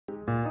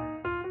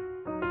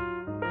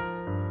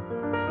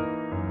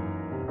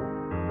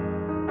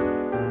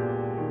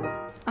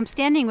I'm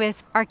standing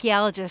with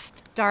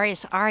archaeologist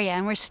Darius Arya,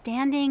 and we're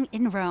standing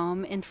in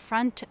Rome in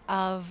front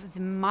of the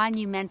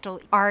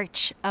monumental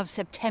Arch of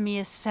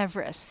Septimius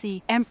Severus,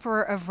 the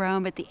emperor of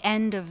Rome at the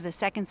end of the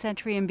 2nd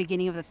century and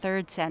beginning of the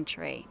 3rd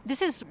century.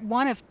 This is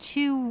one of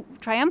 2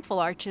 triumphal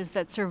arches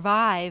that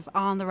survive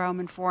on the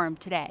Roman Forum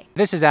today.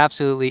 This is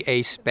absolutely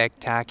a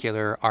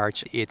spectacular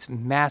arch. It's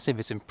massive,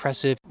 it's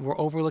impressive. We're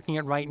overlooking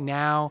it right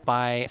now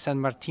by San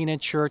Martino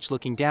Church,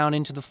 looking down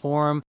into the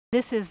Forum.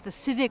 This is the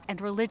civic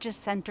and religious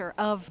center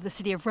of the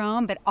city of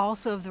Rome, but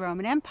also of the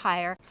Roman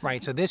Empire.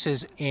 Right, so this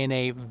is in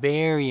a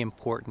very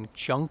important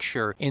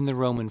juncture in the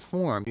Roman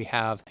Forum. We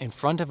have in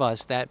front of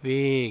us that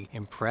big,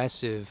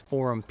 impressive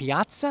Forum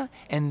Piazza,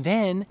 and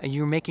then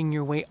you're making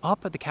your way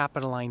up at the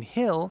Capitoline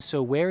Hill.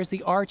 So where is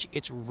the arch?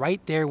 It's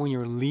right there when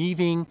you're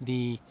leaving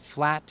the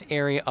flat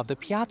area of the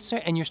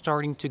piazza and you're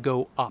starting to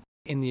go up.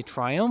 In the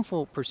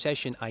triumphal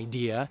procession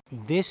idea,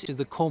 this is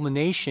the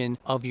culmination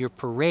of your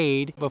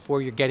parade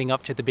before you're getting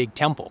up to the big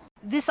temple.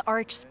 This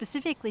arch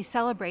specifically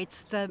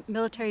celebrates the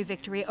military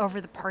victory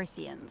over the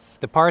Parthians.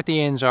 The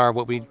Parthians are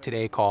what we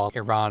today call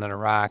Iran and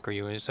Iraq, or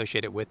you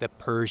associate it with the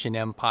Persian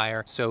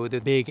Empire, so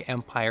the big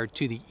empire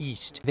to the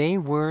east. They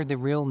were the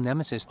real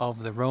nemesis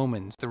of the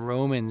Romans. The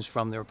Romans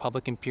from the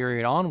Republican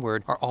period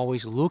onward are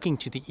always looking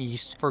to the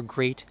east for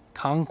great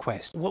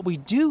conquest. What we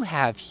do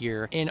have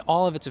here in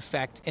all of its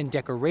effect and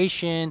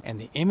decoration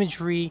and the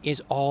imagery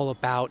is all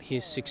about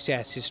his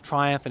success, his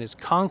triumph, and his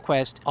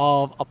conquest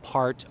of a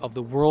part of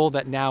the world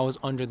that now is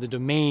under the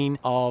domain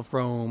of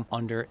Rome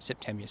under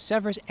Septimius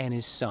Severus and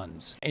his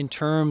sons. In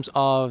terms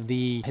of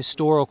the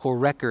historical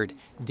record,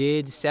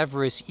 did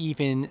Severus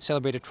even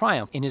celebrate a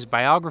triumph? In his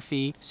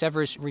biography,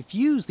 Severus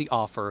refused the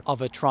offer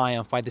of a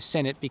triumph by the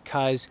Senate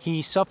because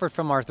he suffered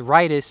from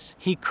arthritis.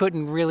 He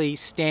couldn't really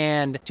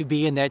stand to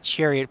be in that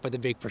chariot for the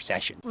big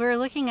procession. We're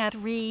looking at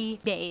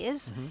 3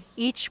 bays,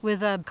 each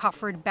with a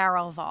coffered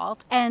barrel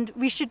vault, and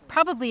we should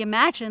probably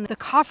imagine the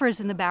coffers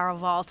in the barrel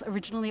vault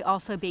originally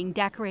also being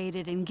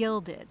decorated and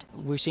gilded.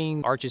 We're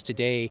seeing arches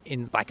today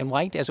in black and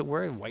white, as it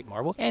were, in white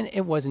marble, and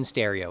it was in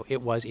stereo.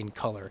 It was in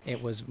color.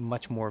 It was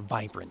much more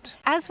vibrant.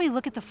 As we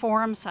look at the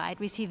Forum side,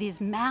 we see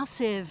these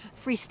massive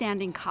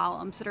freestanding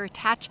columns that are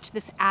attached to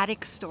this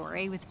attic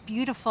story with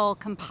beautiful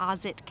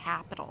composite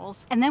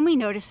capitals. And then we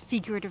notice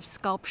figurative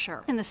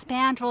sculpture in the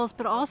spandrels,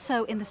 but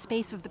also in the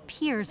space of the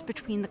piers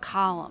between the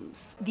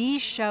columns.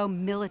 These show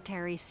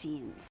military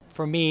scenes.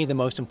 For me, the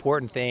most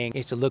important thing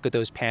is to look at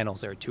those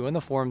panels. There are 2 on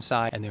the Forum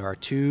side, and there are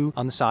 2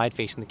 on the side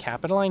facing the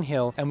Capitoline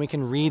Hill, and we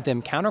can read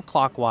them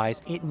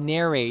counterclockwise. It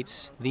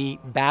narrates the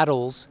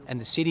battles and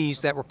the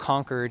cities that were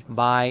conquered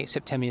by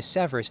Septimius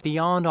Severus.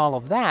 Beyond all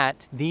of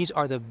that, these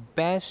are the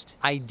best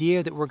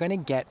idea that we're going to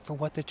get for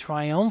what the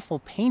triumphal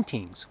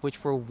paintings,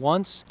 which were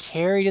once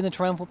carried in the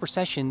triumphal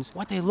processions,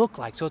 what they look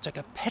like. So it's like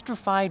a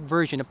petrified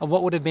version of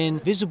what would have been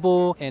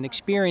visible and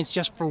experienced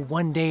just for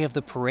one day of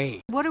the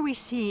parade. What are we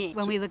seeing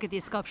when we look at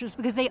these sculptures?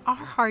 Because they are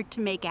hard to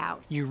make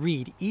out. You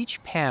read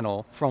each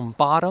panel from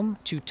bottom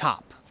to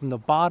top. From the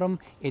bottom,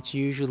 it's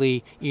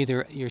usually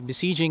either you're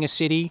besieging a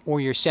city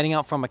or you're setting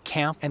out from a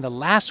camp. And the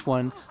last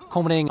one,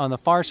 culminating on the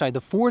far side,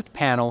 the 4th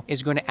panel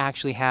is going to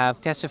actually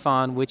have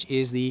Ctesiphon, which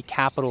is the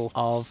capital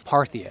of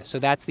Parthia. So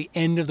that's the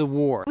end of the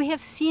war. We have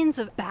scenes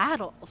of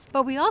battles,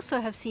 but we also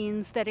have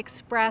scenes that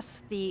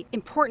express the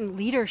important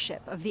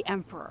leadership of the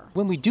emperor.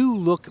 When we do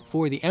look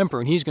for the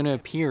emperor, and he's going to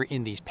appear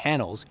in these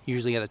panels,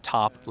 usually at the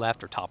top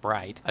left or top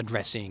right,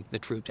 addressing the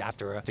troops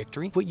after a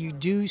victory, what you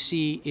do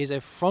see is a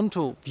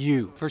frontal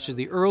view versus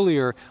the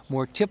earlier,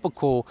 more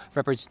typical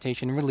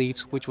representation in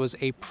reliefs, which was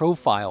a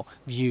profile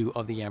view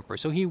of the emperor.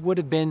 So he would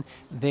have been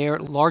there,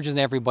 larger than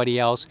everybody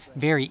else,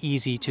 very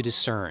easy to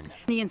discern.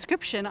 The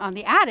inscription on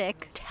the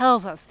attic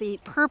tells us the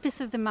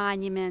purpose of the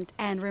monument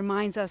and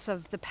reminds us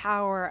of the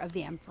power of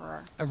the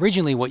emperor.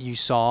 Originally what you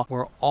saw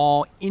were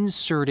all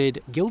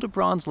inserted gilded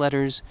bronze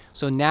letters,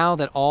 so now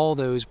that all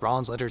those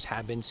bronze letters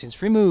have been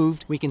since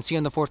removed, we can see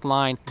on the 4th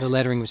line the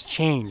lettering was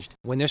changed.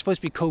 When they're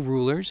supposed to be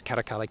co-rulers,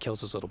 Caracalla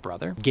kills his little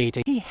brother,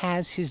 Geta, he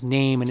has his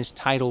name and his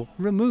title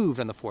removed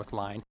on the 4th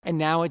line, and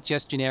now it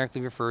just generically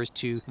refers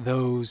to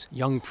those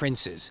young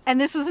princes.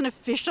 And this was an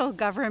official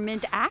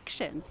government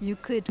action. You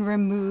could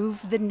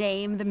remove the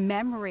name, the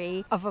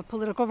memory of a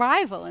political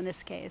rival in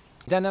this case.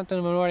 Damnata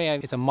memoria,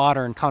 it's a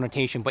modern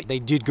connotation, but they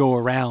did go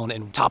around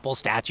and topple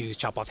statues,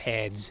 chop off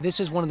heads. This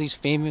is one of these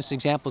famous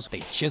examples.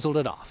 They chiseled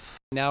it off.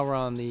 Now we're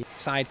on the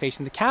side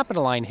facing the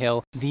Capitoline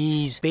Hill.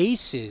 These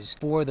bases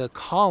for the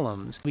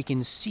columns, we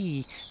can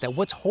see that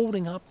what's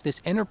holding up this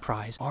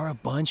enterprise are a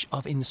bunch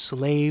of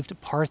enslaved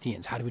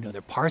Parthians. How do we know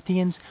they're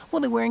Parthians?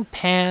 Well, they're wearing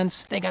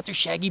pants, they got their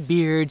shaggy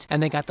beards,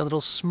 and they got the little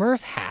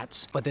Smurf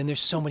hats. But then there's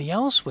somebody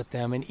else with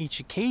them in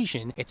each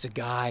occasion. It's a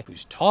guy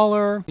who's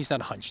taller, he's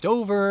not hunched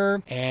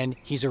over, and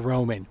he's a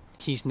Roman.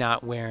 He's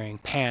not wearing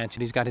pants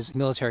and he's got his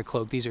military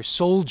cloak. These are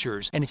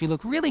soldiers. And if you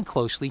look really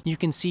closely, you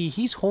can see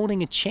he's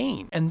holding a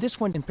chain. And this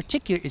one in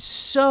particular is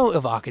so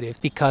evocative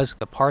because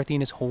the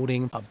Parthian is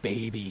holding a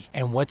baby.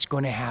 And what's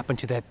going to happen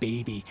to that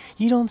baby?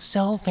 You don't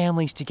sell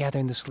families together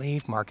in the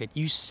slave market.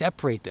 You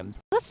separate them.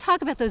 Let's let's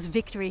talk about those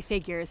victory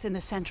figures in the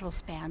central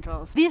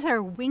spandrels. These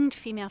are winged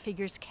female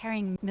figures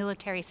carrying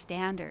military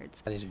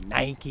standards. There's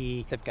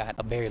Nike. They've got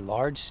a very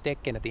large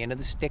stick, and at the end of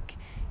the stick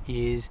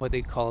is what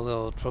they call a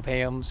little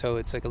tropeum. So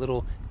it's like a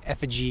little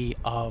effigy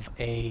of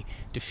a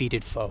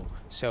defeated foe.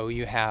 So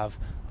you have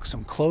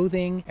some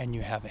clothing and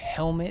you have a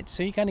helmet,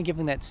 so you kind of give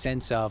them that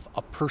sense of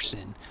a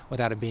person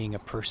without it being a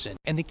person.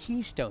 And the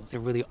keystones,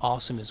 they're really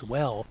awesome as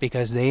well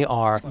because they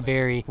are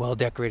very well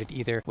decorated,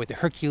 either with the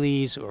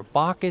Hercules or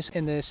Bacchus.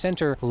 In the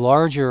center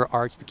larger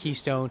arch, the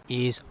keystone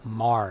is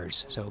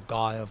Mars, so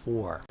god of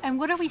war. And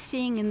what are we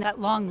seeing in that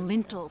long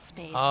lintel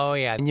space? Oh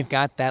yeah, and you've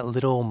got that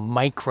little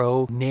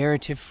micro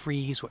narrative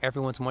frieze where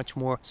everyone's much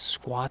more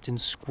squat and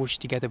squished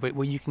together, but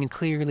what you can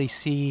clearly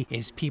see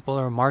is people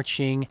are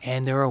marching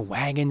and there are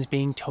wagons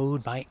being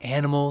towed by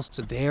animals.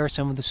 So there are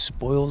some of the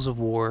spoils of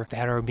war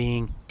that are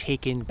being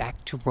taken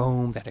back to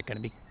Rome that are going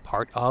to be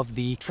part of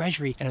the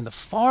treasury. And on the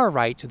far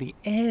right, to the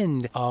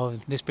end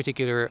of this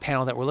particular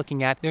panel that we're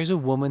looking at, there's a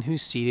woman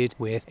who's seated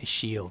with a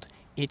shield.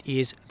 It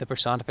is the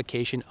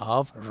personification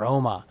of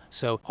Roma.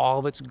 So all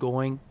of it's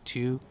going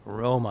to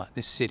Roma,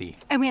 the city.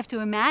 And we have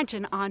to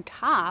imagine on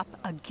top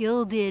a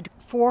gilded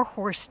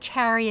 4-horse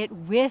chariot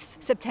with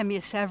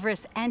Septimius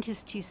Severus and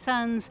his 2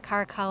 sons,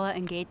 Caracalla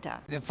and Geta.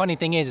 The funny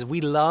thing is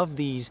we love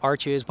these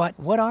arches, but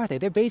what are they?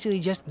 They're basically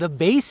just the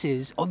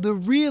bases of the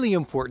really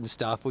important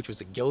stuff, which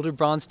was a gilded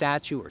bronze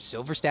statue or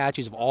silver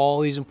statues of all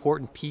these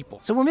important people.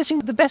 So we're missing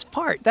the best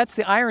part. That's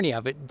the irony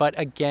of it. But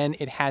again,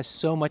 it has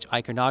so much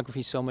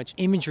iconography, so much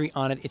imagery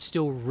on it. It's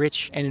still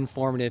rich and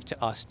informative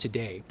to us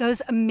today.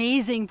 Those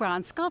amazing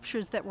bronze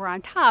sculptures that were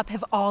on top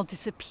have all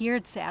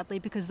disappeared, sadly,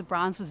 because the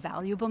bronze was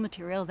valuable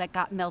material that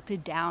got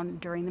melted down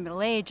during the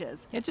Middle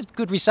Ages. It's just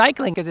good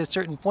recycling, because at a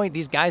certain point,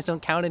 these guys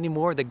don't count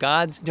anymore. The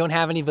gods don't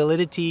have any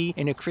validity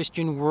in a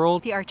Christian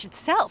world. The arch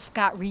itself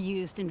got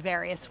reused in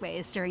various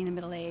ways during the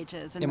Middle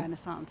Ages and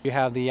Renaissance. You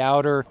have the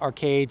outer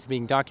arcades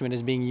being documented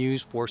as being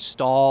used for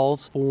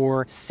stalls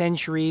for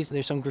centuries.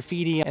 There's some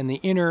graffiti in the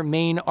inner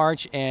main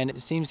arch, and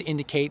it seems to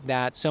indicate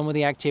that some of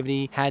the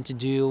activity had to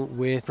do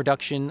with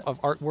production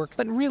of artwork.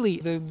 But really,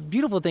 the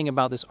beautiful thing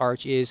about this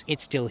arch is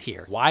it's still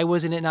here. Why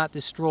wasn't it not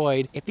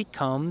destroyed? It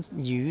becomes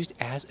used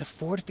as a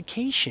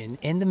fortification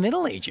in the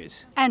Middle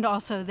Ages. And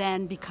also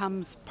then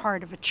becomes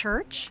part of a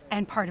church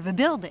and part of a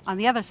building on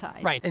the other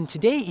side. Right, and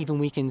today even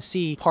we can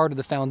see part of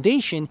the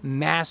foundation,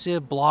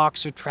 massive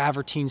blocks of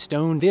travertine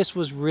stone. This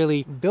was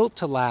really built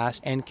to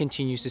last and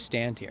continues to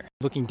stand here.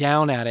 Looking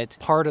down at it,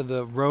 part of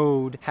the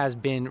road has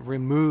been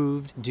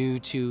removed due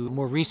to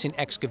more recent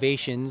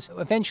excavations.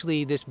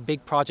 Eventually this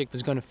big project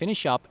was going to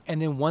finish up,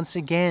 and then once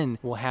again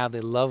we'll have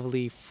a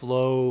lovely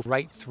flow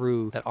right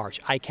through that arch.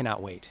 I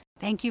cannot wait.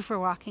 Thank you for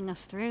walking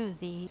us through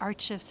the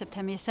Arch of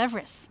Septimius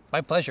Severus.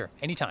 My pleasure,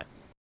 anytime.